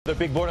The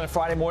big board on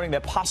Friday morning,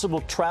 that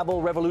possible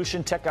travel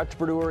revolution, tech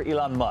entrepreneur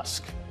Elon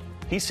Musk.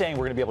 He's saying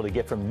we're going to be able to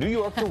get from New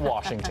York to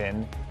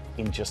Washington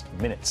in just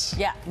minutes.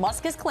 Yeah,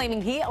 Musk is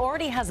claiming he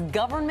already has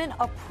government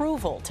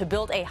approval to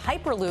build a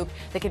hyperloop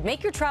that could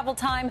make your travel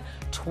time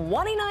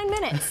 29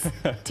 minutes.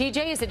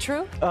 TJ, is it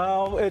true?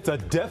 It's a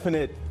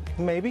definite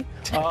maybe.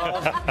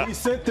 He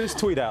sent this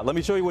tweet out. Let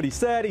me show you what he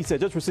said. He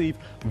said, just received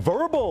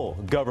verbal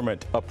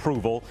government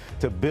approval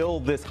to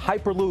build this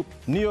hyperloop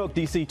New York,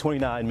 D.C.,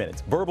 29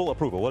 minutes. Verbal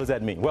approval. What does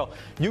that mean? Well,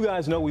 you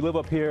guys know we live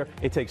up here.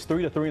 It takes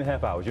 3 to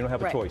 3.5 hours. You don't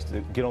have a choice to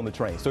get on the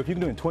train. So if you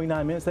can do it in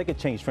 29 minutes, that could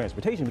change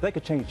transportation, but that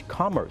could change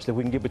commerce that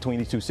we can get between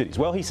these two cities.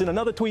 Well, he sent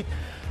another tweet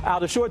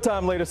out a short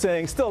time later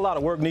saying still a lot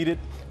of work needed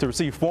to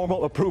receive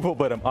formal approval,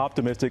 but I'm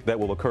optimistic that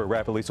will occur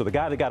rapidly. So the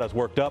guy that got us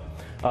worked up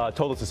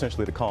told us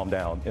essentially to calm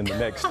down in the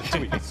next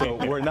tweet. So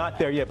we're not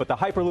there yet, but the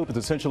hyperloop is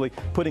essentially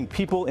putting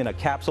people in a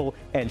capsule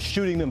and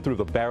shooting them through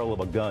the barrel of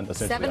a gun,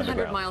 essentially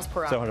 700 miles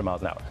per hour. 700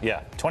 miles an hour.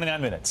 Yeah,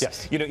 29 minutes.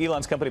 Yes. You know,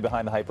 Elon's company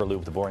behind the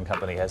hyperloop, the Boring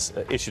Company, has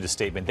issued a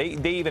statement. They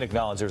even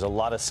acknowledge there's a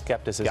lot of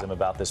skepticism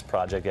about this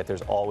project, yet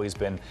there's always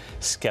been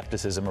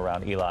skepticism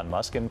around Elon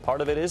Musk, and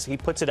part of it is he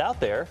puts it out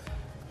there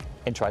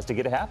and tries to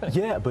get it happening.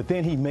 Yeah, but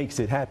then he makes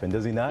it happen,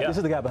 does he not? Yeah. This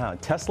is the guy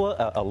behind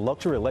Tesla, a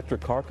luxury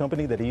electric car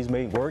company that he's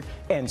made work,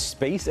 and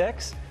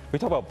SpaceX. We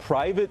talk about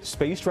private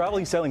space travel.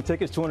 He's selling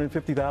tickets,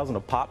 $250,000 a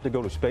pop to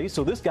go to space.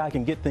 So this guy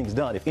can get things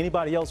done. If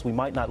anybody else, we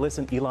might not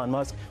listen. Elon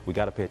Musk, we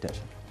got to pay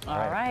attention. All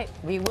right.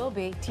 We will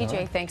be.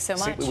 TJ, thanks so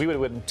much. See, we would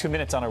have been 2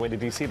 minutes on our way to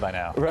D.C. by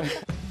now.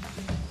 Right.